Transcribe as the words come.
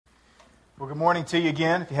Well, good morning to you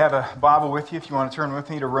again. If you have a Bible with you, if you want to turn with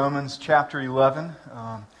me to Romans chapter 11,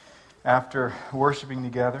 after worshiping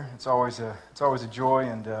together, it's always a joy.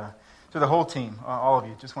 And to the whole team, all of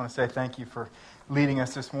you, just want to say thank you for leading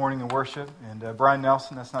us this morning in worship. And Brian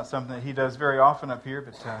Nelson, that's not something that he does very often up here,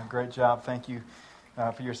 but great job. Thank you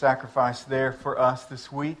for your sacrifice there for us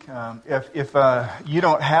this week. If you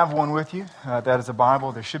don't have one with you, that is a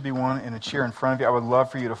Bible. There should be one in a chair in front of you. I would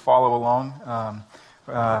love for you to follow along.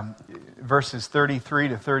 Verses 33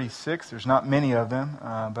 to 36. There's not many of them,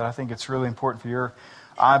 but I think it's really important for your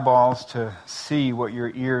eyeballs to see what your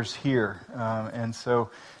ears hear. And so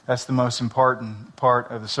that's the most important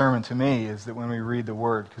part of the sermon to me, is that when we read the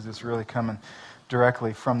Word, because it's really coming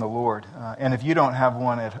directly from the Lord. And if you don't have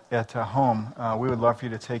one at home, we would love for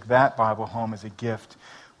you to take that Bible home as a gift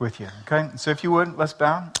with you. Okay? So if you would, let's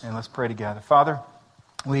bow and let's pray together. Father,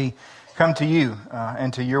 we come to you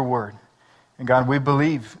and to your Word. And God, we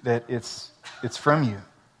believe that it's from you.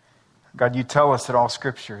 God, you tell us that all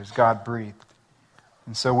Scripture is God-breathed.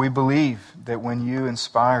 And so we believe that when you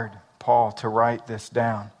inspired Paul to write this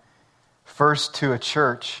down, first to a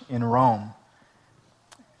church in Rome,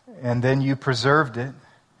 and then you preserved it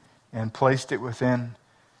and placed it within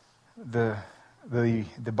the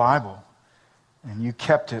Bible, and you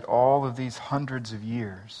kept it all of these hundreds of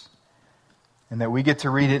years, and that we get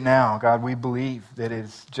to read it now, God, we believe that it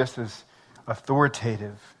is just as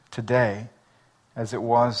authoritative today as it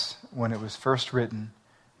was when it was first written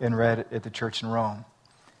and read at the church in Rome.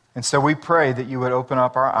 And so we pray that you would open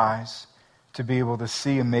up our eyes to be able to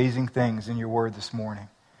see amazing things in your word this morning.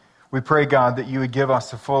 We pray, God, that you would give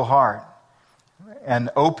us a full heart, an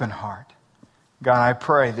open heart. God, I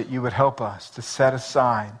pray that you would help us to set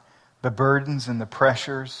aside the burdens and the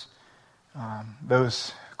pressures,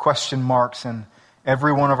 those question marks in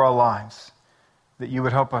every one of our lives, that you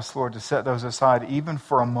would help us, Lord, to set those aside even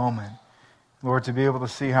for a moment, Lord, to be able to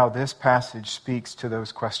see how this passage speaks to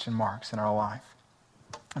those question marks in our life.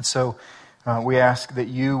 And so we ask that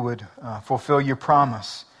you would fulfill your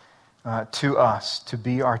promise to us to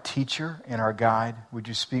be our teacher and our guide. Would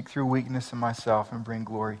you speak through weakness and myself and bring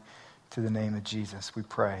glory to the name of Jesus? We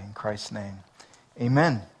pray in Christ's name.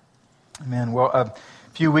 Amen. Amen. Well, a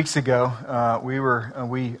few weeks ago,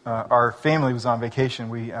 our family was on vacation.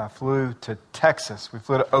 We flew to Texas. We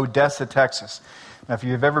flew to Odessa, Texas. Now, if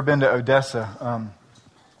you've ever been to Odessa,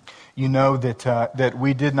 you know that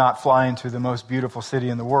we did not fly into the most beautiful city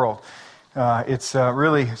in the world. It's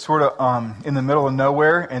really sort of in the middle of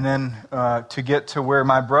nowhere, and then to get to where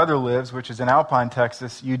my brother lives, which is in Alpine,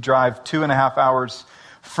 Texas, you drive 2.5 hours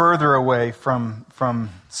further away from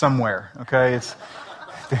somewhere. Okay,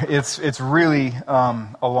 it's really a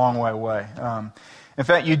long way away. In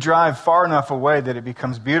fact, you drive far enough away that it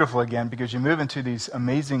becomes beautiful again, because you move into these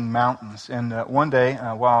amazing mountains. And one day,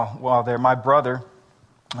 while there, my brother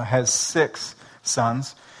has 6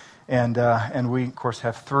 sons, and we of course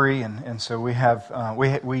have 3, and so we have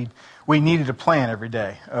we needed a plan every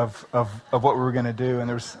day of what we were going to do, and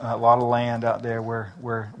there's a lot of land out there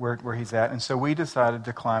where he's at, and so we decided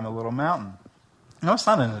to climb a little mountain. No, it's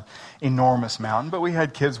not an enormous mountain, but we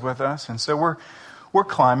had kids with us, and so we're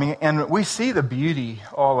climbing, and we see the beauty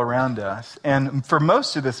all around us. And for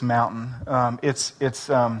most of this mountain, it's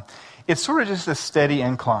sort of just a steady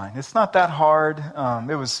incline. It's not that hard.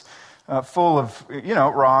 It was full of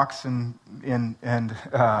rocks and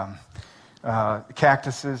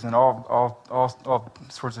cactuses and all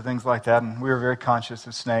sorts of things like that. And we were very conscious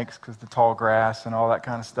of snakes because the tall grass and all that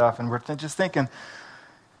kind of stuff. And we're just thinking,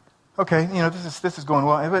 okay, this is going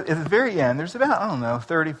well. But at the very end, there's about,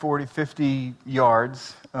 30, 40, 50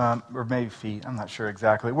 yards, or maybe feet, I'm not sure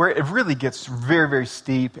exactly, where it really gets very, very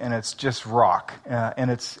steep, and it's just rock. And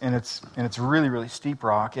it's really, really steep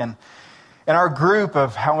rock. And our group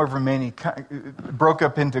of however many broke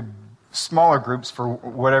up into smaller groups for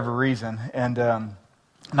whatever reason, and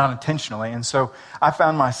not intentionally. And so I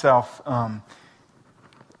found myself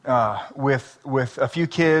with a few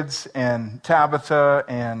kids and Tabitha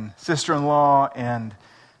and sister-in-law and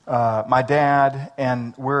my dad,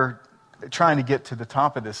 and we're trying to get to the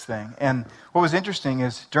top of this thing. And what was interesting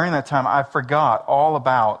is during that time, I forgot all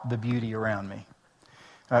about the beauty around me.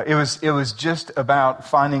 It was just about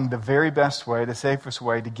finding the very best way, the safest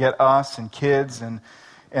way to get us and kids and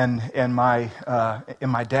my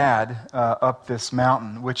dad up this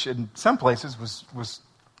mountain, which in some places was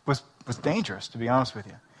dangerous, to be honest with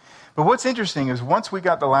you. But what's interesting is once we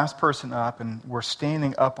got the last person up and we're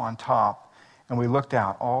standing up on top and we looked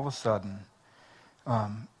out, all of a sudden,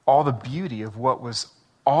 all the beauty of what was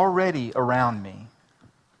already around me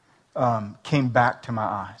came back to my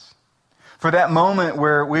eyes. For that moment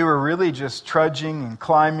where we were really just trudging and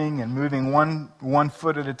climbing and moving one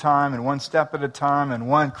foot at a time and one step at a time and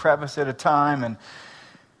one crevice at a time. And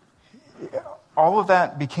all of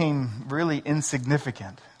that became really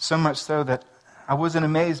insignificant. So much so that I wasn't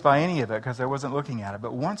amazed by any of it because I wasn't looking at it.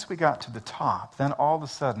 But once we got to the top, then all of a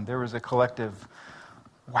sudden there was a collective,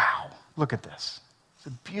 wow, look at this. It's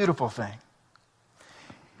a beautiful thing.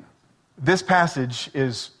 This passage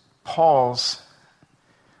is Paul's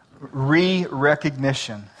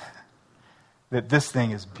re-recognition that this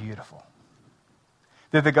thing is beautiful.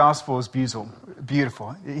 That the gospel is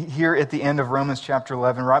beautiful. Here at the end of Romans chapter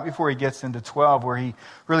 11, right before he gets into 12, where he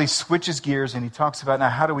really switches gears and he talks about now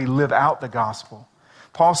how do we live out the gospel.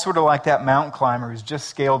 Paul's sort of like that mountain climber who's just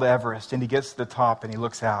scaled Everest, and he gets to the top and he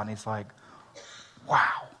looks out and he's like,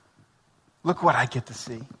 wow, look what I get to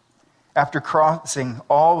see. After crossing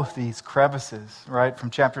all of these crevices, right,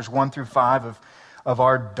 from chapters 1 through 5 of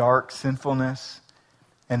our dark sinfulness,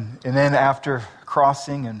 and then after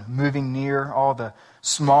crossing and moving near all the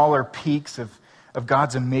smaller peaks of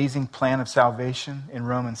God's amazing plan of salvation in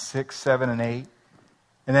Romans 6, 7, and 8,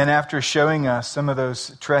 and then after showing us some of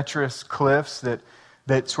those treacherous cliffs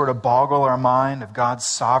that sort of boggle our mind of God's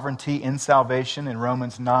sovereignty in salvation in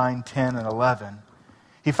Romans 9, 10, and 11,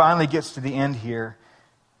 he finally gets to the end here.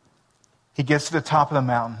 He gets to the top of the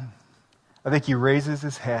mountain. I think he raises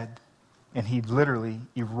his head and he literally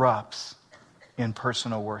erupts in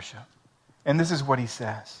personal worship. And this is what he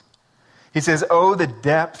says. He says, "Oh, the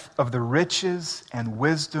depth of the riches and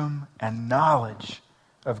wisdom and knowledge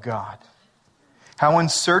of God. How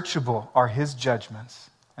unsearchable are his judgments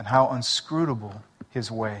and how inscrutable his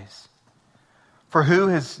ways. For who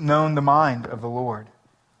has known the mind of the Lord?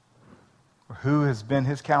 Or who has been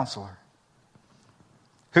his counselor?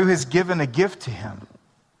 Who has given a gift to him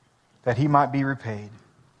that he might be repaid?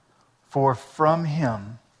 For from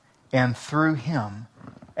him and through him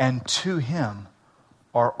and to him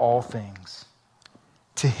are all things.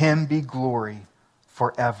 To him be glory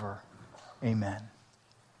forever. Amen."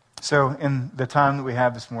 So in the time that we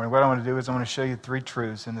have this morning, what I want to do is I want to show you 3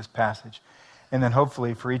 truths in this passage. And then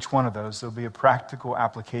hopefully for each one of those, there'll be a practical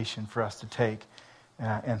application for us to take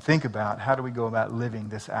and think about how do we go about living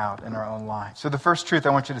this out in our own life. So the first truth I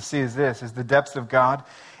want you to see is this, is the depths of God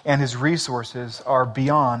and his resources are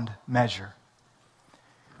beyond measure.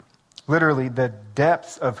 Literally, the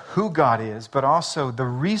depths of who God is, but also the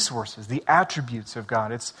resources, the attributes of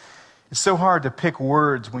God. It's so hard to pick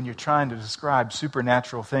words when you're trying to describe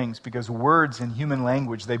supernatural things because words in human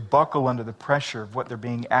language, they buckle under the pressure of what they're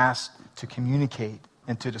being asked to communicate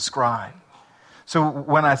and to describe. So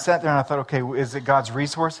when I sat there and I thought, okay, is it God's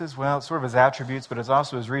resources? Well, it's sort of his attributes, but it's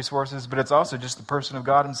also his resources, but it's also just the person of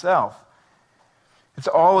God himself. It's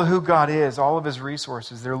all of who God is, all of his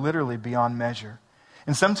resources. They're literally beyond measure.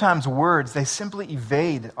 And sometimes words, they simply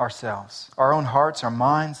evade ourselves, our own hearts, our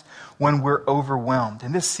minds, when we're overwhelmed.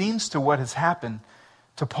 And this seems to what has happened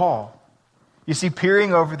to Paul. You see,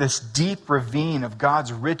 peering over this deep ravine of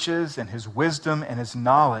God's riches and his wisdom and his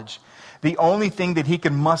knowledge, the only thing that he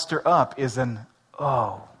can muster up is an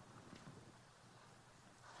oh.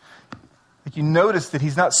 Like you notice that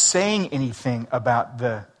he's not saying anything about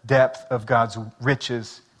the depth of God's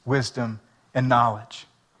riches, wisdom, and knowledge.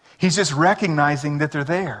 He's just recognizing that they're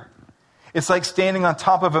there. It's like standing on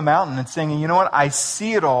top of a mountain and saying, you know what, I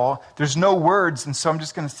see it all. There's no words, and so I'm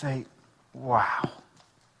just going to say, wow.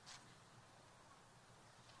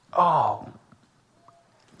 Oh.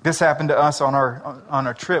 This happened to us on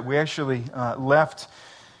our trip. We actually left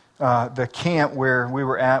the camp where we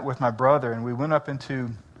were at with my brother, and we went up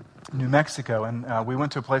into New Mexico, and we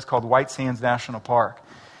went to a place called White Sands National Park.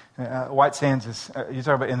 White Sands is, you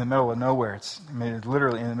talk about in the middle of nowhere. It's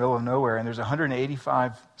literally in the middle of nowhere, and there's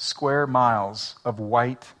 185 square miles of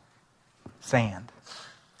white sand.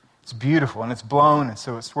 It's beautiful, and it's blown, and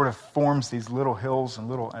so it sort of forms these little hills and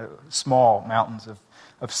little small mountains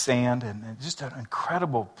of sand, and just an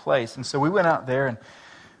incredible place. And so we went out there, and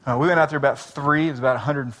we went out there about 3. It was about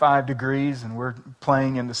 105 degrees, and we're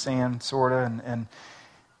playing in the sand, sort of, and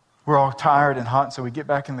we're all tired and hot, and so we get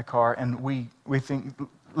back in the car, and we think,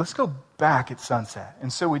 let's go back at sunset.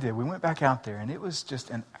 And so we did. We went back out there, and it was just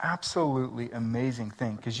an absolutely amazing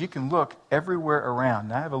thing, because you can look everywhere around.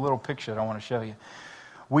 And I have a little picture that I want to show you.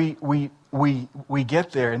 We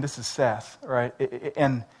get there, and this is Seth, right?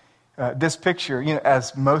 And this picture,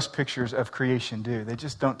 as most pictures of creation do, they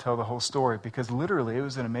just don't tell the whole story, because literally it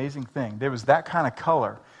was an amazing thing. There was that kind of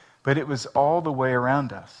color, but it was all the way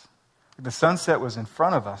around us. The sunset was in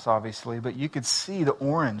front of us, obviously, but you could see the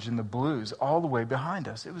orange and the blues all the way behind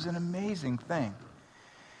us. It was an amazing thing.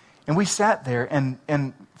 And we sat there,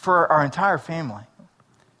 and for our entire family,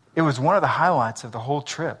 It was one of the highlights of the whole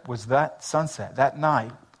trip, was that sunset, that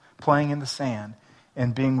night, playing in the sand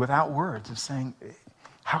and being without words of saying,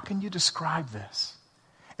 how can you describe this?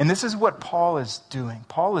 And this is what Paul is doing.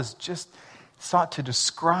 Paul has just sought to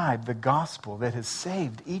describe the gospel that has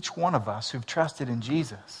saved each one of us who've trusted in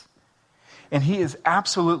Jesus. And he is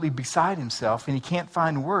absolutely beside himself, and he can't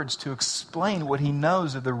find words to explain what he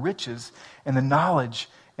knows of the riches and the knowledge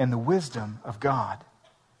and the wisdom of God.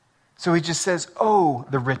 So he just says, oh,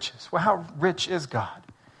 the riches. Well, how rich is God?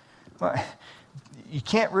 Well, you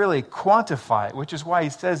can't really quantify it, which is why he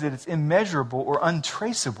says that it's immeasurable or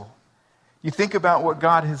untraceable. You think about what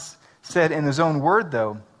God has said in his own word,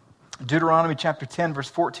 though. Deuteronomy chapter 10, verse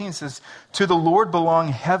 14 says, to the Lord belong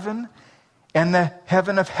heaven and the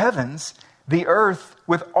heaven of heavens, the earth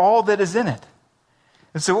with all that is in it.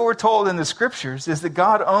 And so what we're told in the scriptures is that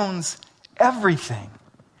God owns everything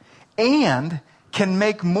and can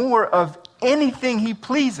make more of anything he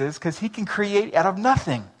pleases because he can create out of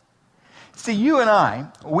nothing. See, you and I,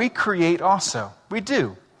 we create also. We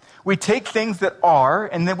do. We take things that are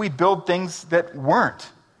and then we build things that weren't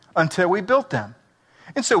until we built them.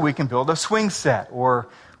 And so we can build a swing set or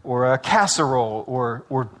a casserole or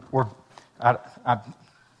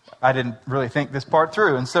I didn't really think this part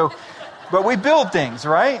through. And so, but we build things,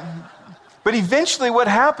 right? But eventually what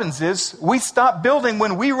happens is we stop building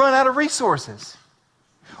when we run out of resources.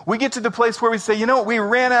 We get to the place where we say, you know what, we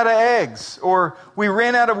ran out of eggs, or we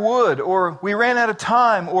ran out of wood, or we ran out of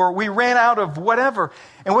time, or we ran out of whatever.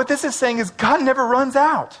 And what this is saying is God never runs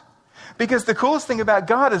out. Because the coolest thing about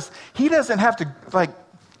God is he doesn't have to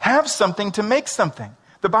have something to make something.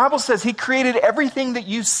 The Bible says he created everything that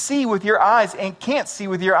you see with your eyes and can't see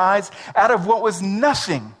with your eyes out of what was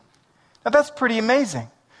nothing. Now that's pretty amazing.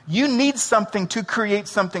 You need something to create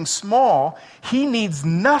something small. He needs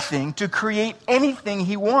nothing to create anything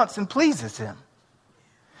he wants and pleases him.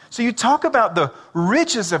 So you talk about the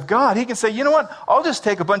riches of God. He can say, you know what? I'll just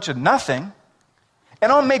take a bunch of nothing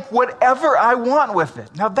and I'll make whatever I want with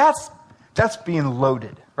it. Now that's being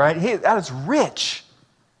loaded, right? That is rich.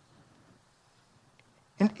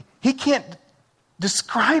 And he can't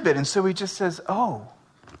describe it. And so he just says, oh,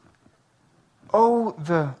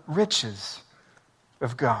 the riches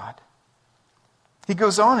of God. He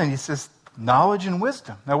goes on and he says, knowledge and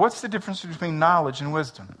wisdom. Now, what's the difference between knowledge and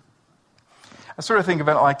wisdom? I sort of think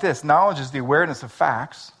about it like this. Knowledge is the awareness of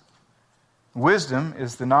facts. Wisdom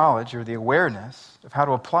is the knowledge or the awareness of how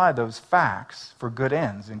to apply those facts for good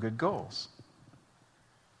ends and good goals.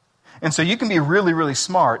 And so you can be really, really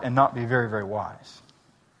smart and not be very, very wise.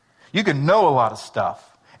 You can know a lot of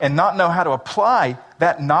stuff and not know how to apply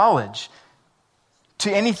that knowledge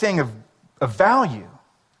to anything of value.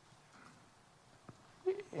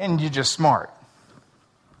 And you're just smart.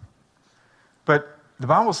 But the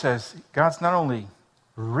Bible says God's not only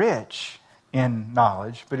rich in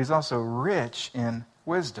knowledge, but he's also rich in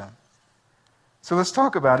wisdom. So let's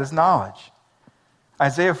talk about his knowledge.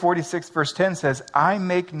 Isaiah 46 verse 10 says, I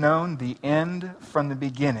make known the end from the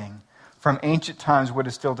beginning, from ancient times what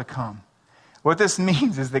is still to come. What this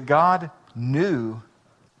means is that God knew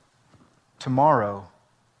tomorrow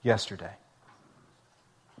yesterday.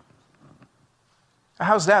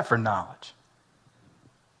 How's that for knowledge?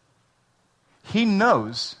 He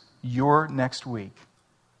knows your next week.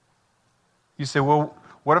 You say, well,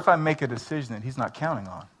 what if I make a decision that he's not counting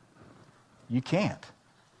on? You can't.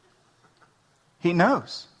 He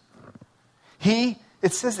knows. It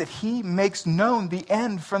says that he makes known the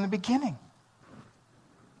end from the beginning.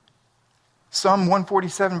 Psalm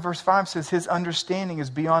 147 verse 5 says his understanding is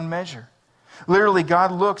beyond measure. Literally,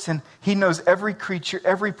 God looks and he knows every creature,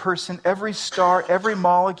 every person, every star, every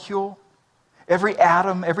molecule, every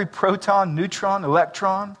atom, every proton, neutron,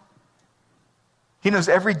 electron. He knows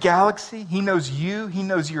every galaxy. He knows you. He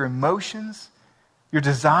knows your emotions, your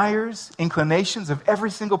desires, inclinations of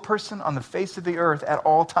every single person on the face of the earth at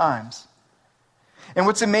all times. And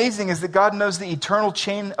what's amazing is that God knows the eternal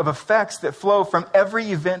chain of effects that flow from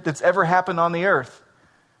every event that's ever happened on the earth.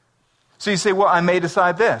 So you say, well, I may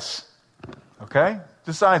decide this. Okay,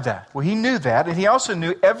 decide that. Well, he knew that, and he also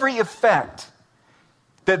knew every effect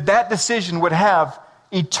that decision would have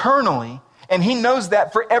eternally, and he knows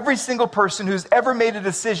that for every single person who's ever made a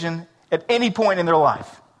decision at any point in their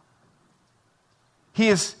life. He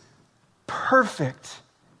is perfect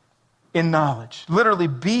in knowledge, literally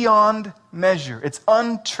beyond measure. It's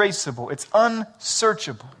untraceable. It's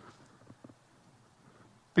unsearchable.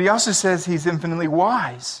 But he also says he's infinitely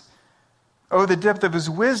wise. Oh, the depth of his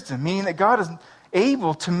wisdom, meaning that God is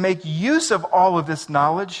able to make use of all of this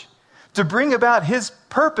knowledge to bring about his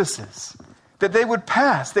purposes, that they would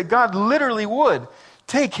pass, that God literally would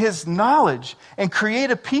take his knowledge and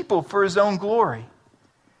create a people for his own glory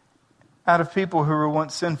out of people who were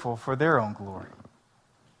once sinful for their own glory.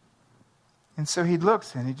 And so he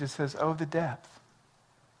looks and he just says, oh, the depth.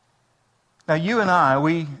 Now, you and I,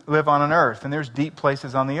 we live on an earth, and there's deep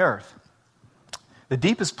places on the earth. The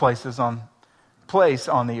deepest place on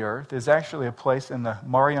the earth is actually a place in the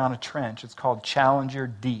Mariana Trench. It's called Challenger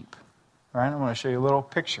Deep. All right, I want to show you a little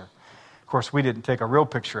picture. Of course, we didn't take a real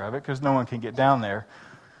picture of it because no one can get down there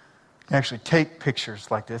and actually take pictures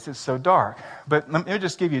like this. It's so dark. But let me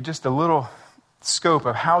just give you just a little scope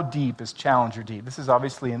of how deep is Challenger Deep. This is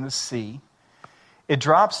obviously in the sea. It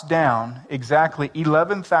drops down exactly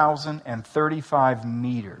 11,035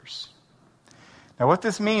 meters. Now, what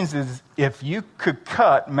this means is if you could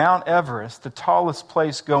cut Mount Everest, the tallest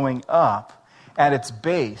place going up, at its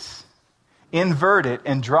base, invert it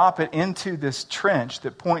and drop it into this trench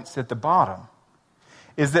that points at the bottom,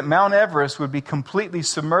 is that Mount Everest would be completely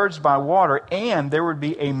submerged by water, and there would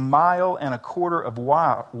be 1.25 miles of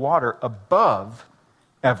water above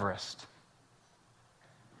Everest.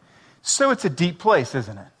 So it's a deep place,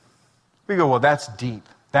 isn't it? We go, well, that's deep.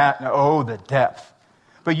 The depth.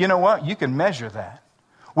 But you know what? You can measure that.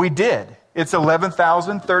 We did. It's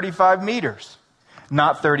 11,035 meters.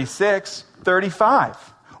 Not 36,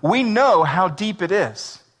 35. We know how deep it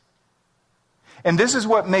is. And this is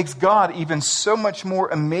what makes God even so much more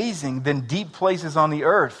amazing than deep places on the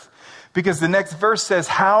earth. Because the next verse says,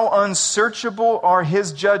 how unsearchable are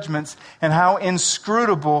his judgments and how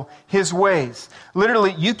inscrutable his ways.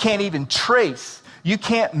 Literally, you can't even trace, you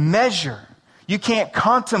can't measure, you can't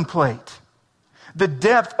contemplate the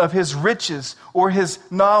depth of his riches or his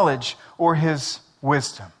knowledge or his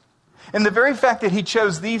wisdom. And the very fact that he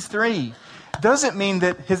chose these three doesn't mean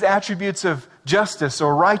that his attributes of justice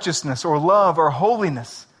or righteousness or love or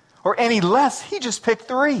holiness or any less. He just picked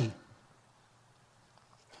three.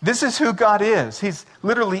 This is who God is. He's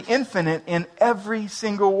literally infinite in every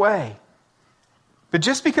single way. But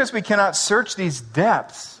just because we cannot search these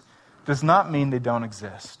depths does not mean they don't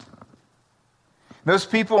exist. Those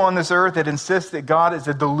people on this earth that insist that God is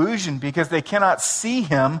a delusion because they cannot see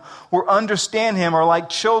him or understand him are like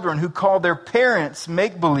children who call their parents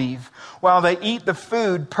make-believe while they eat the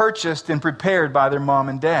food purchased and prepared by their mom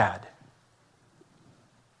and dad.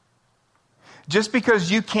 Just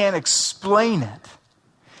because you can't explain it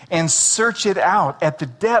and search it out at the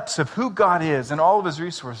depths of who God is and all of his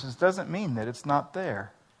resources doesn't mean that it's not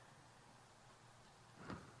there.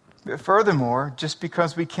 But furthermore, just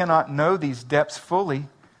because we cannot know these depths fully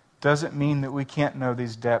doesn't mean that we can't know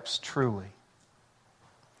these depths truly.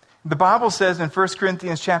 The Bible says in 1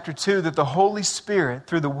 Corinthians chapter 2 that the Holy Spirit,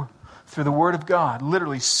 through the Word of God,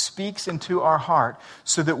 literally speaks into our heart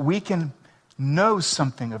so that we can know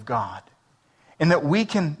something of God. And that we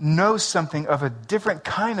can know something of a different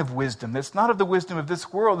kind of wisdom. That's not of the wisdom of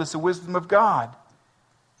this world, it's the wisdom of God.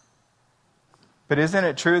 But isn't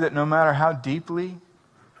it true that no matter how deeply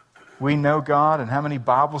we know God and how many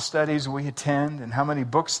Bible studies we attend and how many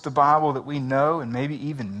books of the Bible that we know and maybe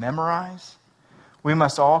even memorize, we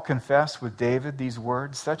must all confess with David these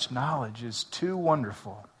words, such knowledge is too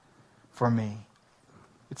wonderful for me.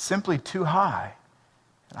 It's simply too high,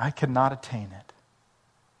 and I cannot attain it.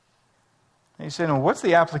 And you say, well, what's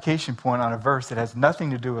the application point on a verse that has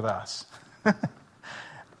nothing to do with us?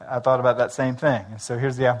 I thought about that same thing. And so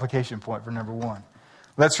here's the application point for number one.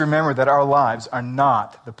 Let's remember that our lives are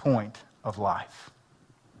not the point of life.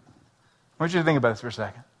 I want you to think about this for a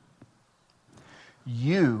second.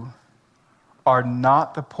 You are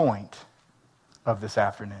not the point of this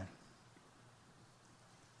afternoon.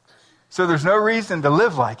 So there's no reason to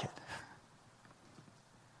live like it.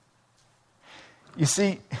 You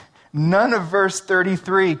see, none of verse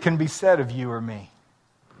 33 can be said of you or me.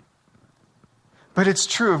 But it's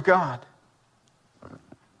true of God.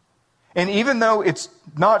 And even though it's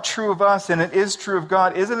not true of us and it is true of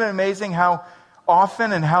God, isn't it amazing how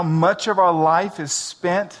often and how much of our life is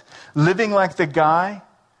spent living like the guy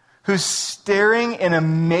who's staring in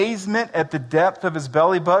amazement at the depth of his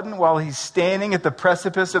belly button while he's standing at the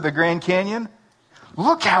precipice of the Grand Canyon?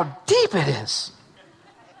 Look how deep it is.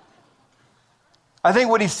 I think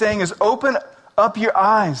what he's saying is open up your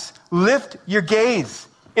eyes, lift your gaze.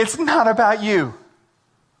 It's not about you.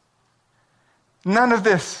 None of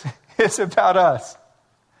this is about us.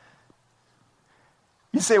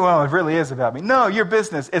 You say, well, it really is about me. No, your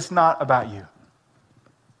business, it's not about you.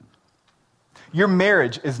 Your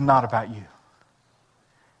marriage is not about you.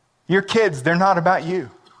 Your kids, they're not about you.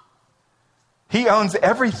 He owns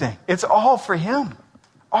everything. It's all for him.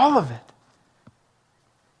 All of it.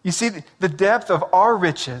 You see, the depth of our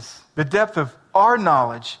riches, the depth of our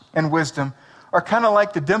knowledge and wisdom are kind of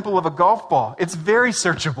like the dimple of a golf ball. It's very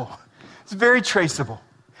searchable. It's very traceable.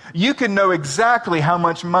 You can know exactly how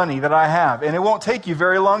much money that I have, and it won't take you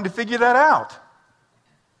very long to figure that out.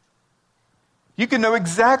 You can know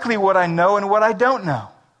exactly what I know and what I don't know.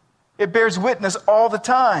 It bears witness all the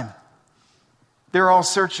time. They're all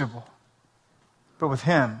searchable. But with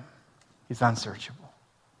him, he's unsearchable.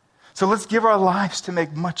 So let's give our lives to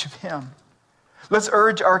make much of him. Let's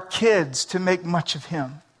urge our kids to make much of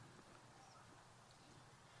him.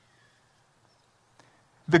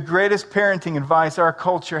 The greatest parenting advice our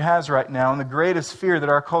culture has right now, and the greatest fear that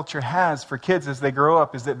our culture has for kids as they grow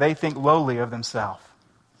up, is that they think lowly of themselves.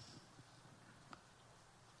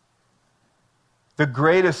 The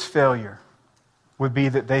greatest failure would be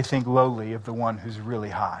that they think lowly of the one who's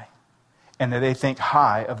really high, and that they think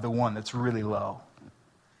high of the one that's really low.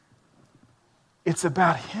 It's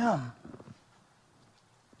about him.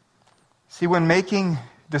 See, when making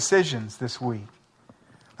decisions this week,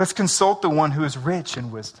 let's consult the one who is rich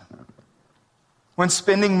in wisdom. When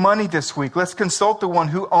spending money this week, let's consult the one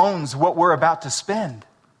who owns what we're about to spend.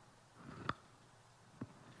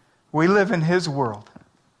 We live in his world.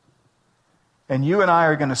 And you and I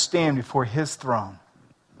are going to stand before his throne.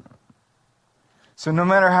 So no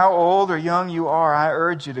matter how old or young you are, I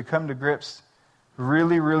urge you to come to grips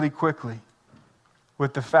really, really quickly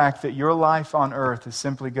with the fact that your life on earth is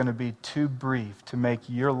simply going to be too brief to make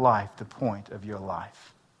your life the point of your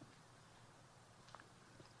life.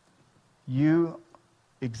 You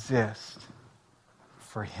exist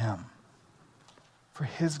for him, for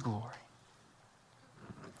his glory.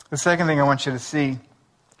 The second thing I want you to see,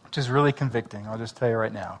 which is really convicting, I'll just tell you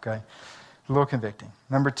right now, okay? A little convicting.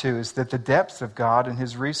 Number 2 is that the depths of God and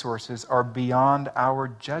his resources are beyond our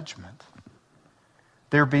judgment.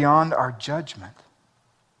 They're beyond our judgment.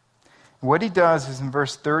 What he does is in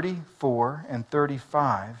verse 34 and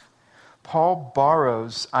 35, Paul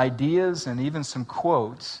borrows ideas and even some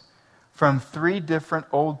quotes from 3 different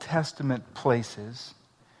Old Testament places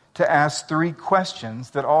to ask 3 questions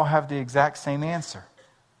that all have the exact same answer.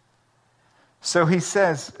 So he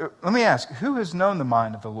says, let me ask, who has known the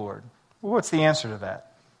mind of the Lord? Well, what's the answer to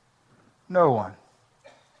that? No one.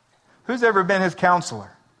 Who's ever been his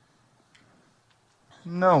counselor?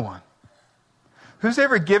 No one. Who's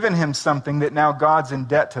ever given him something that now God's in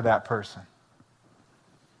debt to that person?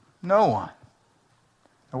 No one.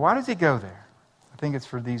 Now, why does he go there? I think it's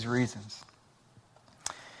for these reasons.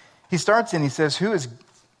 He starts and he says, who is...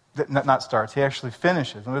 Not starts, he actually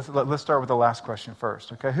finishes. Let's start with the last question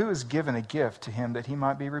first. Okay, who has given a gift to him that he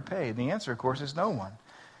might be repaid? The answer, of course, is no one.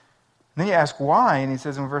 And then you ask why, and he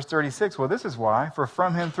says in verse 36, well, this is why, for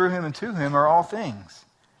from him, through him, and to him are all things.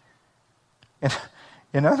 And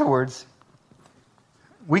in other words,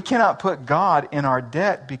 we cannot put God in our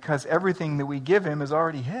debt because everything that we give him is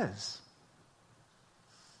already his.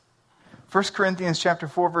 1 Corinthians chapter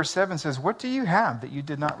 4, verse 7 says, what do you have that you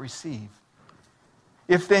did not receive?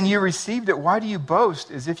 If then you received it, why do you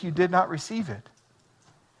boast as if you did not receive it?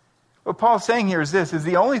 What Paul's saying here is this, is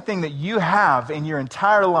the only thing that you have in your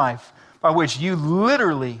entire life by which you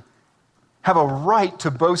literally have a right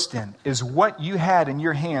to boast in is what you had in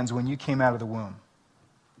your hands when you came out of the womb.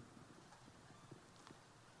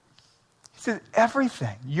 He says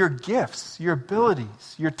everything, your gifts, your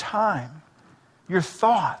abilities, your time, your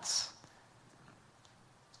thoughts,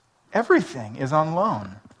 everything is on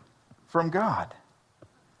loan from God.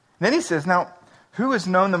 Then he says, now, who has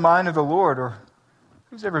known the mind of the Lord, or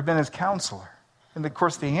who's ever been his counselor? And of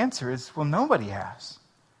course the answer is, well, nobody has.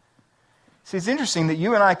 See, it's interesting that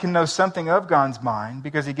you and I can know something of God's mind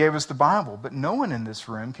because he gave us the Bible, but no one in this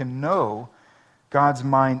room can know God's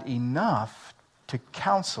mind enough to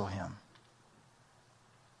counsel him.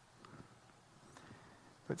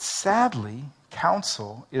 But sadly,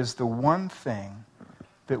 counsel is the one thing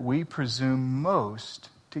that we presume most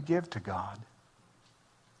to give to God.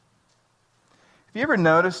 Have you ever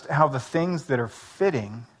noticed how the things that are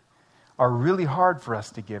fitting are really hard for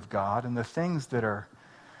us to give God, and the things that are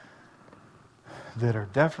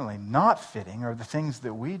definitely not fitting are the things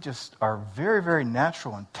that we just are very, very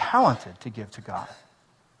natural and talented to give to God?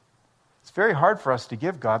 It's very hard for us to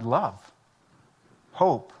give God love,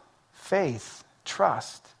 hope, faith,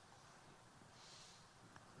 trust.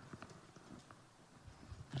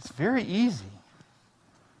 It's very easy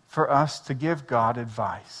for us to give God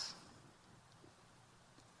advice.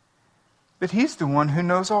 But he's the one who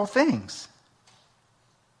knows all things.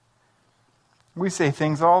 We say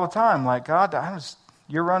things all the time like, God,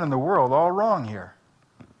 you're running the world all wrong here.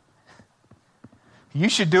 You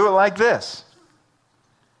should do it like this.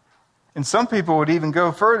 And some people would even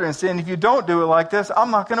go further and say, and if you don't do it like this, I'm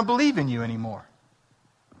not going to believe in you anymore.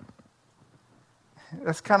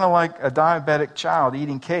 That's kind of like a diabetic child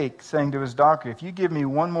eating cake saying to his doctor, if you give me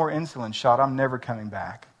one more insulin shot, I'm never coming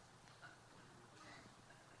back.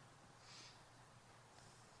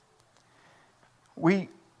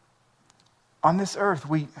 On this earth,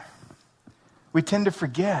 we tend to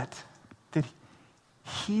forget that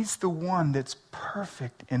He's the one that's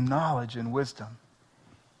perfect in knowledge and wisdom,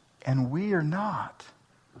 and we are not.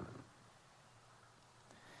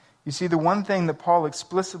 You see, the one thing that Paul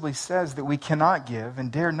explicitly says that we cannot give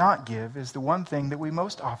and dare not give is the one thing that we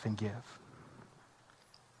most often give.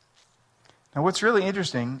 Now, what's really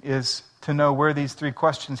interesting is to know where these three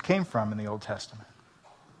questions came from in the Old Testament.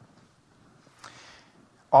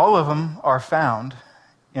 All of them are found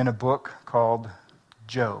in a book called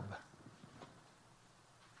Job.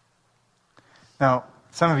 Now,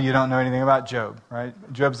 some of you don't know anything about Job, right?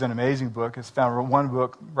 Job's an amazing book. It's found one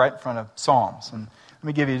book right in front of Psalms. And let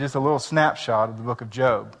me give you just a little snapshot of the book of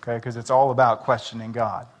Job, okay? Because it's all about questioning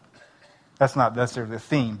God. That's not necessarily the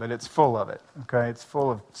theme, but it's full of it, okay? It's full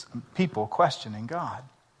of people questioning God.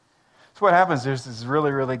 So what happens, there's this really,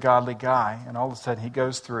 really godly guy, and all of a sudden he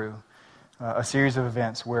goes through a series of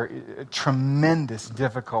events where tremendous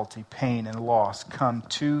difficulty, pain, and loss come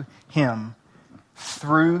to him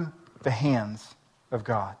through the hands of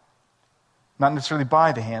God. Not necessarily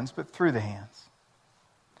by the hands, but through the hands.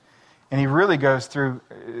 And he really goes through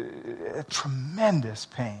a tremendous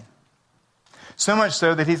pain. So much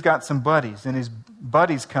so that he's got some buddies, and his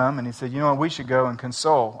buddies come and he said, you know what, we should go and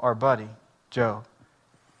console our buddy, Job.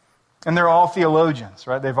 And they're all theologians,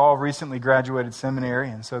 right? They've all recently graduated seminary,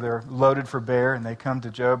 and so they're loaded for bear, and they come to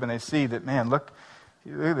Job and they see that, man, look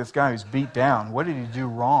at this guy who's beat down. What did he do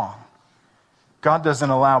wrong? God doesn't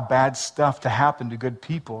allow bad stuff to happen to good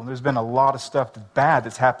people. And there's been a lot of stuff that's bad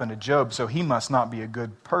that's happened to Job, so he must not be a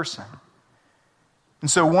good person. And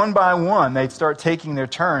so one by one, they start taking their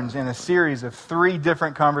turns in a series of 3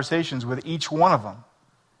 different conversations with each one of them,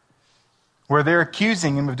 where they're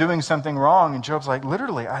accusing him of doing something wrong. And Job's like,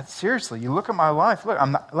 literally, seriously, you look at my life. Look,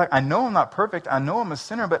 I know I'm not perfect. I know I'm a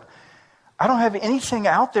sinner, but I don't have anything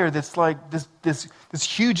out there that's like this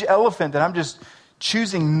huge elephant that I'm just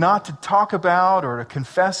choosing not to talk about or to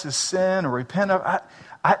confess as sin or repent of.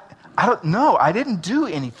 I don't know. I didn't do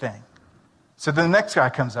anything. So the next guy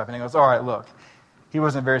comes up and he goes, all right, look, he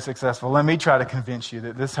wasn't very successful. Let me try to convince you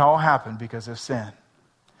that this all happened because of sin.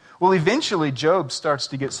 Well, eventually Job starts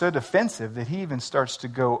to get so defensive that he even starts to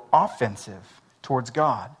go offensive towards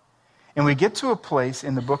God. And we get to a place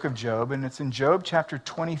in the book of Job, and it's in Job chapter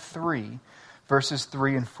 23, verses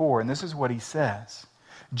 3 and 4. And this is what he says.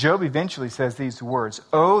 Job eventually says these words,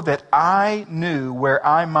 "Oh, that I knew where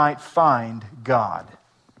I might find God,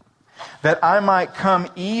 that I might come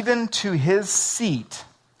even to his seat,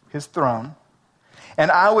 his throne,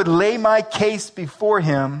 and I would lay my case before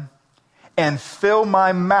him and fill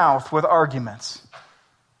my mouth with arguments."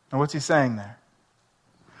 And what's he saying there?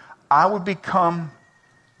 I would become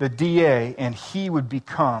the DA and he would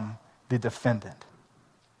become the defendant.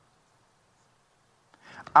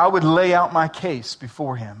 I would lay out my case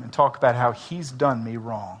before him and talk about how he's done me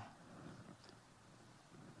wrong.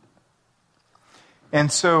 And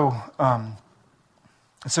so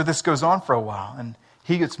this goes on for a while, and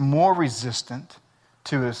he gets more resistant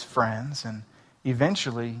to his friends, and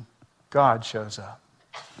eventually God shows up.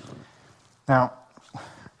 Now,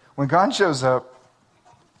 when God shows up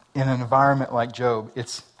in an environment like Job,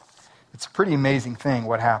 it's a pretty amazing thing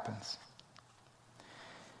what happens.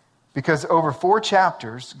 Because over 4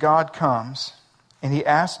 chapters, God comes and he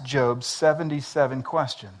asks Job 77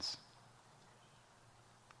 questions.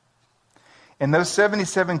 And those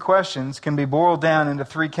 77 questions can be boiled down into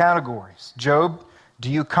 3 categories. Job, do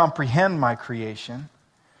you comprehend my creation?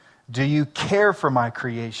 Do you care for my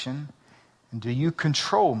creation? And do you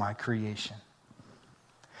control my creation?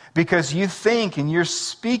 Because you think and you're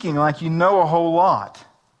speaking like you know a whole lot.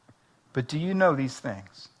 But do you know these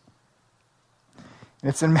things?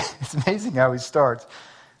 It's amazing how he starts.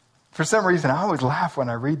 For some reason, I always laugh when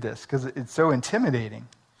I read this because it's so intimidating.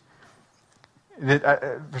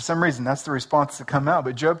 For some reason, that's the response that come out.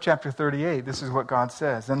 But Job chapter 38, this is what God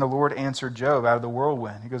says. Then the Lord answered Job out of the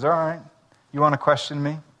whirlwind. He goes, all right, you want to question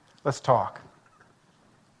me? Let's talk.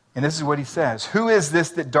 And this is what he says. Who is this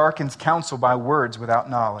that darkens counsel by words without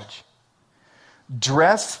knowledge?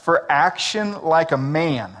 Dress for action like a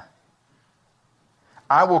man.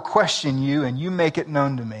 I will question you, and you make it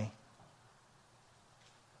known to me.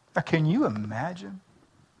 Now, can you imagine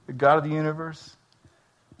the God of the universe?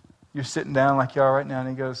 You're sitting down like you are right now, and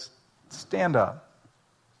he goes, stand up.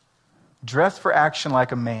 Dress for action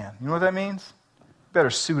like a man. You know what that means? Better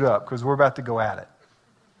suit up, because we're about to go at it.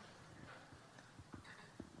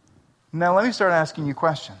 Now let me start asking you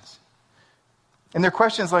questions. And they're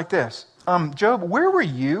questions like this. Job, where were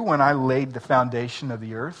you when I laid the foundation of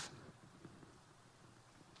the earth?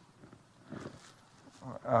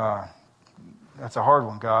 That's a hard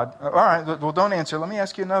one, God. All right, well, don't answer. Let me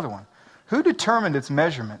ask you another one. Who determined its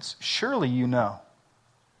measurements? Surely you know.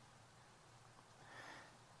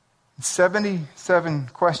 77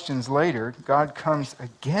 questions later, God comes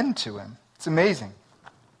again to him. It's amazing.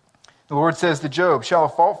 The Lord says to Job, shall a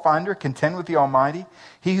fault finder contend with the Almighty?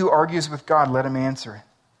 He who argues with God, let him answer it.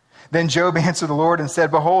 Then Job answered the Lord and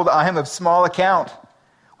said, behold, I am of small account.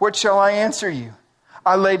 What shall I answer you?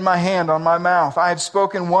 I laid my hand on my mouth. I have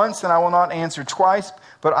spoken once and I will not answer twice,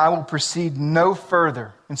 but I will proceed no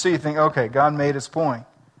further. And so you think, okay, God made his point.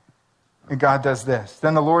 And God does this.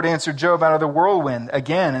 Then the Lord answered Job out of the whirlwind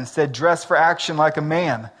again and said, dress for action like a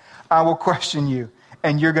man. I will question you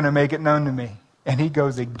and you're going to make it known to me. And he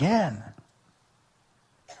goes again.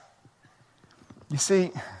 You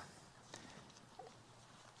see,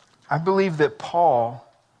 I believe that Paul,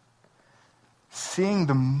 seeing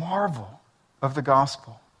the marvel of the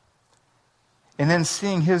gospel, and then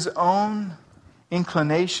seeing his own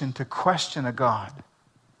inclination to question a God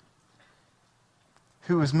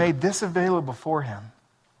who has made this available for him,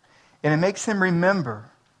 and it makes him remember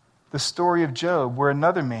the story of Job where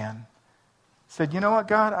another man said, you know what,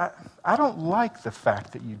 God, I don't like the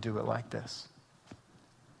fact that you do it like this.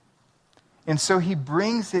 And so he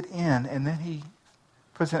brings it in, and then he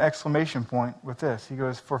puts an exclamation point with this. He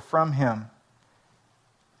goes, for from him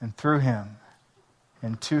and through him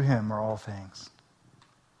and to him are all things.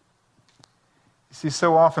 You see,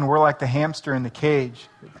 so often we're like the hamster in the cage.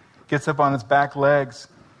 It gets up on its back legs,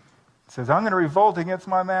 says, I'm going to revolt against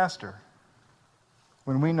my master,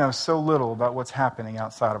 when we know so little about what's happening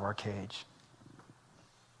outside of our cage.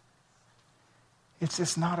 It's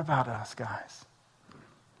just not about us, guys.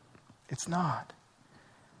 It's not.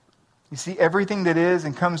 You see, everything that is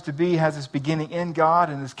and comes to be has its beginning in God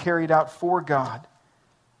and is carried out for God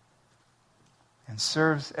and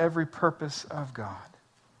serves every purpose of God.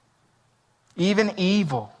 Even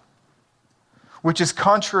evil, which is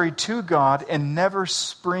contrary to God and never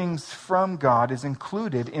springs from God, is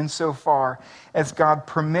included insofar as God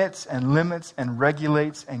permits and limits and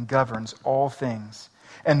regulates and governs all things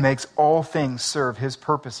and makes all things serve his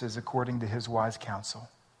purposes according to his wise counsel.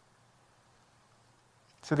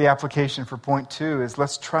 So the application for point 2 is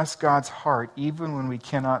let's trust God's heart even when we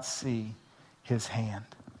cannot see his hand.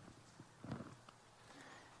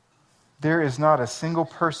 There is not a single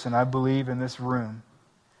person, I believe, in this room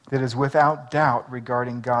that is without doubt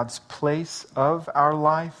regarding God's place of our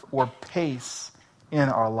life or pace in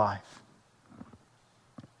our life.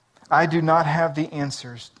 I do not have the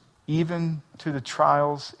answers even to the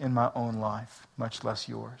trials in my own life, much less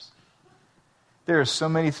yours. There are so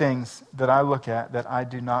many things that I look at that I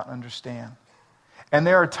do not understand. And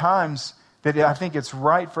there are times that I think it's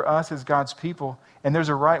right for us as God's people, and there's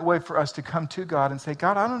a right way for us to come to God and say,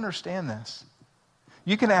 God, I don't understand this.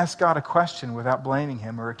 You can ask God a question without blaming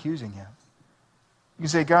him or accusing him. You can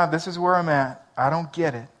say, God, this is where I'm at. I don't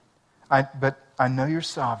get it. But I know you're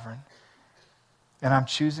sovereign, and I'm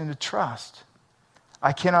choosing to trust.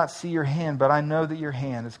 I cannot see your hand, but I know that your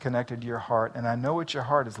hand is connected to your heart, and I know what your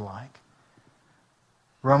heart is like.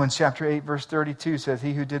 Romans chapter 8, verse 32 says,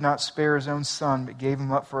 he who did not spare his own son, but gave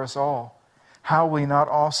him up for us all, how will he not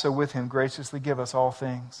also with him graciously give us all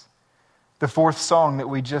things? The fourth song that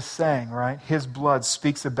we just sang, right? His blood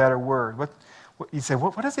speaks a better word. What you say,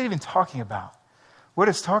 what is it even talking about? What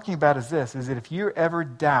it's talking about is this, is that if you ever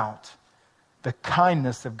doubt the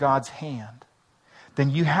kindness of God's hand,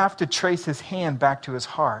 then you have to trace his hand back to his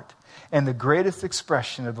heart. And the greatest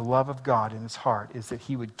expression of the love of God in his heart is that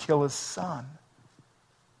he would kill his son,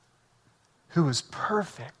 who was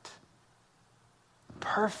perfect,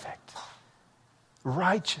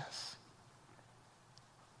 righteous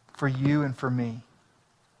for you and for me,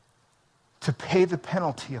 to pay the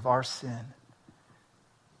penalty of our sin,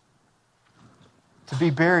 to be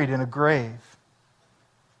buried in a grave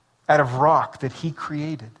out of rock that he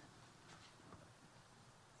created,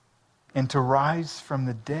 and to rise from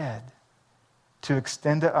the dead to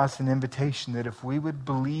extend to us an invitation that if we would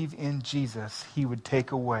believe in Jesus, he would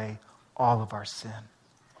take away all of our sin.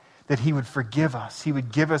 That he would forgive us. He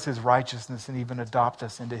would give us his righteousness and even adopt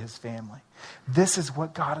us into his family. This is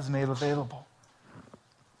what God has made available.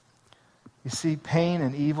 You see, pain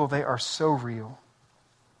and evil, they are so real.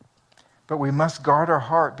 But we must guard our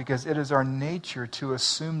heart because it is our nature to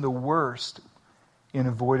assume the worst in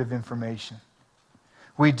a void of information.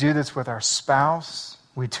 We do this with our spouse.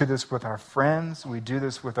 We do this with our friends. We do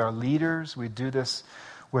this with our leaders. We do this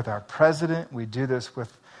with our president. We do this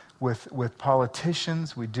with with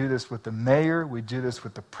politicians. We do this with the mayor. We do this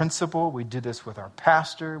with the principal. We do this with our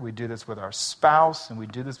pastor. We do this with our spouse. And we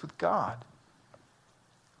do this with God.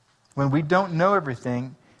 When we don't know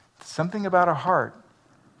everything, something about our heart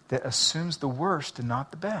that assumes the worst and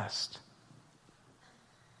not the best.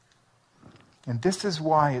 And this is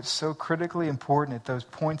why it's so critically important at those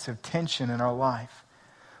points of tension in our life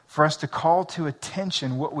for us to call to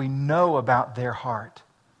attention what we know about their heart.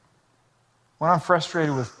 When I'm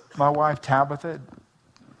frustrated with my wife, Tabitha,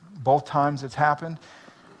 both times it's happened,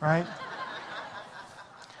 right?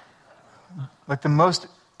 Like the most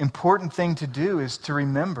important thing to do is to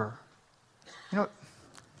remember,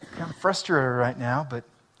 I'm frustrated right now, but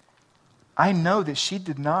I know that she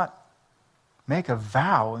did not make a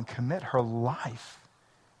vow and commit her life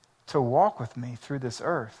to walk with me through this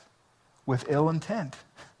earth with ill intent.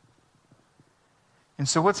 And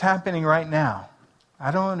so what's happening right now? I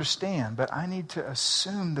don't understand, but I need to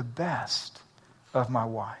assume the best of my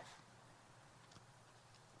wife.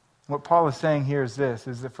 What Paul is saying here is this,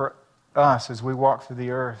 is that for us as we walk through the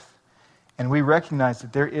earth and we recognize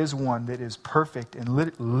that there is one that is perfect and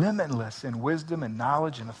limitless in wisdom and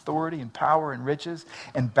knowledge and authority and power and riches,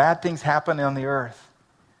 and bad things happen on the earth,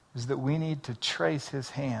 is that we need to trace his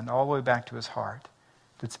hand all the way back to his heart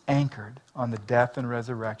that's anchored on the death and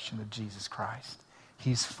resurrection of Jesus Christ.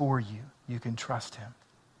 He's for you. You can trust him.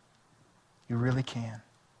 You really can.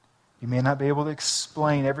 You may not be able to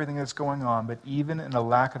explain everything that's going on, but even in a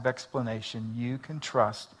lack of explanation, you can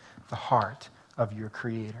trust the heart of your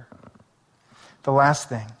Creator. The last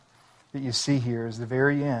thing that you see here is the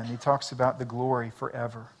very end. He talks about the glory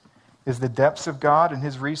forever. Is the depths of God and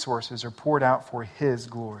his resources are poured out for his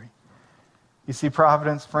glory. You see,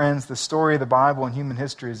 Providence, friends, the story of the Bible and human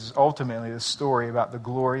history is ultimately the story about the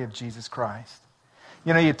glory of Jesus Christ.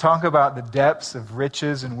 You talk about the depths of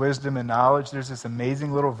riches and wisdom and knowledge. There's this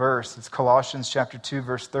amazing little verse. It's Colossians chapter 2,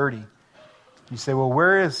 verse 30. You say, well,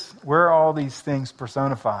 where are all these things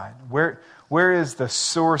personified? Where is the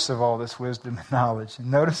source of all this wisdom and knowledge? And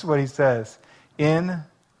notice what he says. In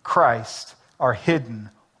Christ are hidden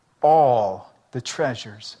all the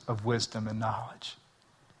treasures of wisdom and knowledge.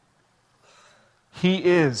 He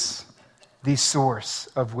is the source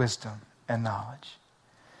of wisdom and knowledge.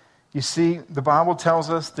 You see, the Bible tells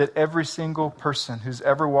us that every single person who's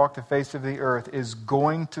ever walked the face of the earth is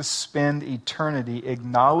going to spend eternity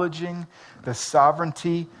acknowledging the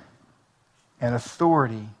sovereignty and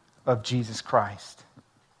authority of Jesus Christ.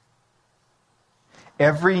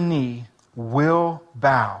 Every knee will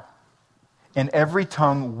bow, and every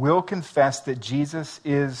tongue will confess that Jesus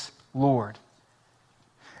is Lord.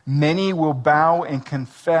 Many will bow and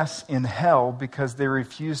confess in hell because they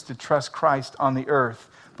refuse to trust Christ on the earth.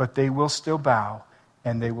 But they will still bow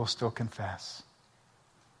and they will still confess.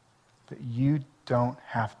 But you don't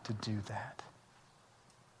have to do that.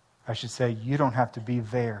 I should say, you don't have to be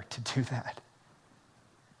there to do that.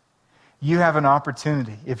 You have an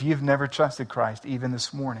opportunity, if you've never trusted Christ, even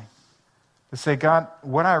this morning, to say, God,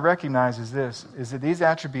 what I recognize is this, is that these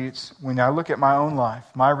attributes, when I look at my own life,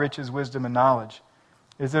 my riches, wisdom, and knowledge,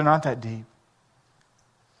 is they're not that deep.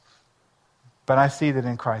 But I see that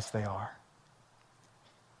in Christ they are.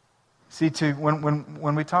 See,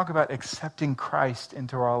 when we talk about accepting Christ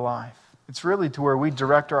into our life, it's really to where we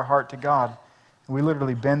direct our heart to God. And we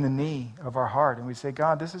literally bend the knee of our heart and we say,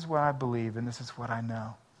 God, this is what I believe and this is what I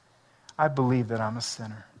know. I believe that I'm a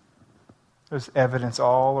sinner. There's evidence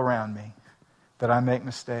all around me that I make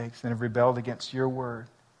mistakes and have rebelled against your word.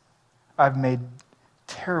 I've made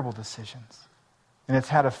terrible decisions. And it's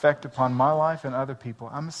had effect upon my life and other people.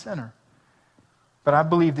 I'm a sinner. But I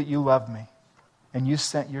believe that you love me. And you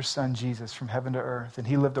sent your son Jesus from heaven to earth, and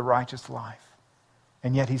he lived a righteous life.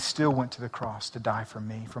 And yet he still went to the cross to die for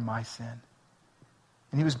me, for my sin.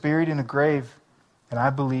 And he was buried in a grave, and I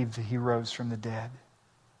believe that he rose from the dead.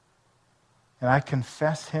 And I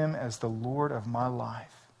confess him as the Lord of my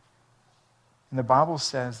life. And the Bible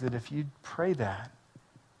says that if you pray that,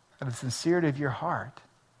 out of the sincerity of your heart,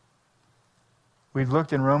 we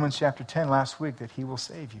looked in Romans chapter 10 last week that he will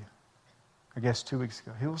save you. I guess 2 weeks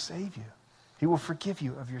ago. He will save you. He will forgive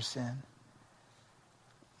you of your sin. In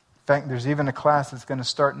fact, there's even a class that's going to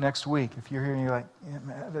start next week. If you're here and you're like, yeah,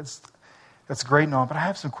 man, that's great and all, but I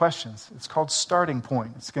have some questions. It's called Starting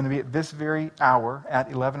Point. It's going to be at this very hour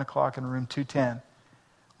at 11 o'clock in room 210,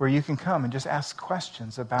 where you can come and just ask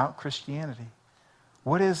questions about Christianity.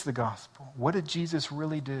 What is the gospel? What did Jesus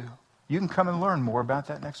really do? You can come and learn more about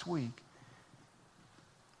that next week.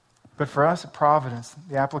 But for us at Providence,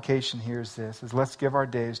 the application here is this, is let's give our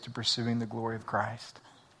days to pursuing the glory of Christ.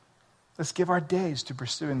 Let's give our days to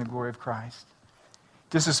pursuing the glory of Christ.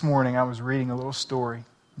 Just this morning, I was reading a little story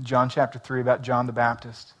John chapter 3, about John the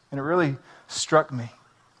Baptist. And it really struck me.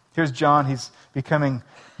 Here's John, he's becoming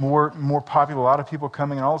more popular, a lot of people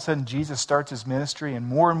coming, and all of a sudden Jesus starts his ministry, and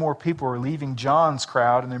more people are leaving John's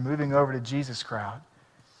crowd, and they're moving over to Jesus' crowd.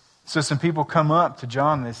 So some people come up to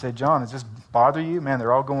John, and they say, John, does this bother you? Man,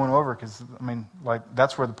 they're all going over, because,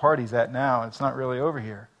 that's where the party's at now. It's not really over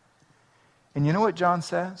here. And you know what John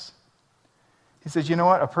says? He says, you know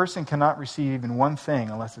what? A person cannot receive even one thing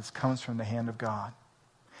unless it comes from the hand of God.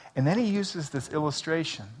 And then he uses this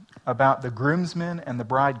illustration about the groomsmen and the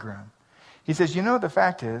bridegroom. He says, you know, the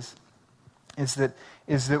fact is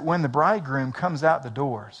that when the bridegroom comes out the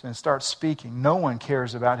doors and starts speaking, no one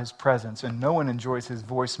cares about his presence and no one enjoys his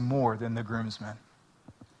voice more than the groomsmen.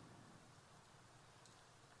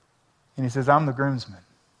 And he says, I'm the groomsman.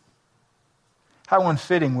 How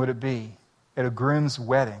unfitting would it be at a groom's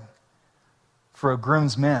wedding for a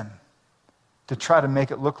groomsman to try to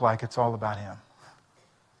make it look like it's all about him?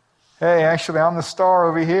 Hey, actually, I'm the star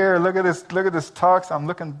over here. Look at this tux. I'm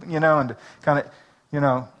looking, and kind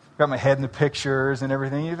of, got my head in the pictures and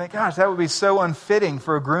everything. You think, gosh, that would be so unfitting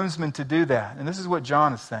for a groomsman to do that. And this is what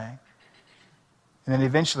John is saying. And then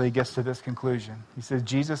eventually he gets to this conclusion. He says,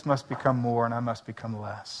 Jesus must become more and I must become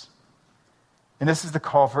less. And this is the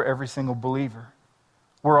call for every single believer.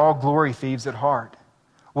 We're all glory thieves at heart.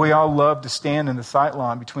 We all love to stand in the sight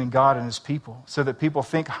line between God and his people so that people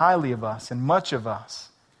think highly of us and much of us.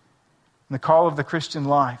 And the call of the Christian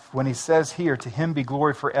life, when he says here, to him be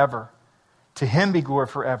glory forever, to him be glory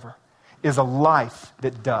forever, is a life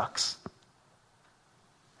that ducks.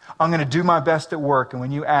 I'm going to do my best at work, and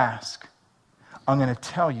when you ask, I'm going to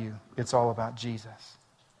tell you it's all about Jesus.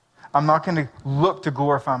 I'm not going to look to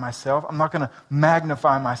glorify myself. I'm not going to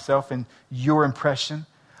magnify myself in your impression.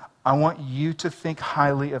 I want you to think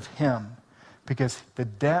highly of him because the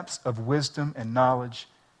depths of wisdom and knowledge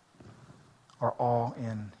are all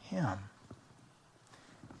in him.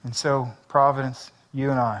 And so, Providence, you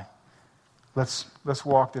and I, let's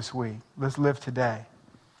walk this week. Let's live today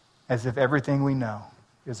as if everything we know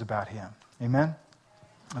is about him. Amen?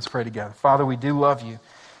 Let's pray together. Father, we do love you.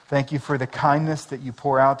 Thank you for the kindness that you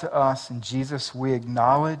pour out to us. And Jesus, we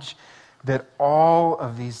acknowledge that all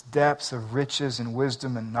of these depths of riches and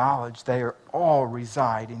wisdom and knowledge, they are all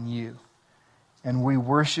reside in you. And we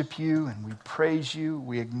worship you and we praise you.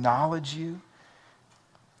 We acknowledge you.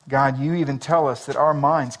 God, you even tell us that our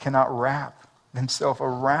minds cannot wrap themselves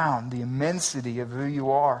around the immensity of who you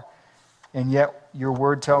are. And yet your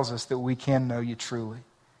word tells us that we can know you truly.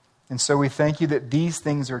 And so we thank you that these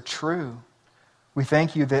things are true. We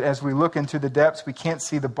thank you that as we look into the depths, we can't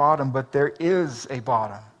see the bottom, but there is a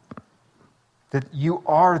bottom. That you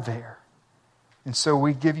are there. And so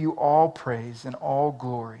we give you all praise and all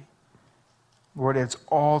glory. Lord, it's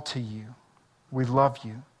all to you. We love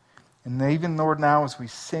you. And even, Lord, now as we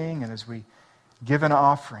sing and as we give an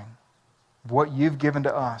offering of what you've given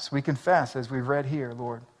to us, we confess, as we've read here,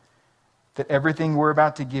 Lord, that everything we're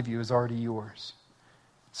about to give you is already yours.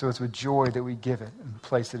 So it's with joy that we give it and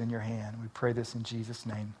place it in your hand. We pray this in Jesus'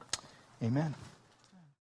 name. Amen.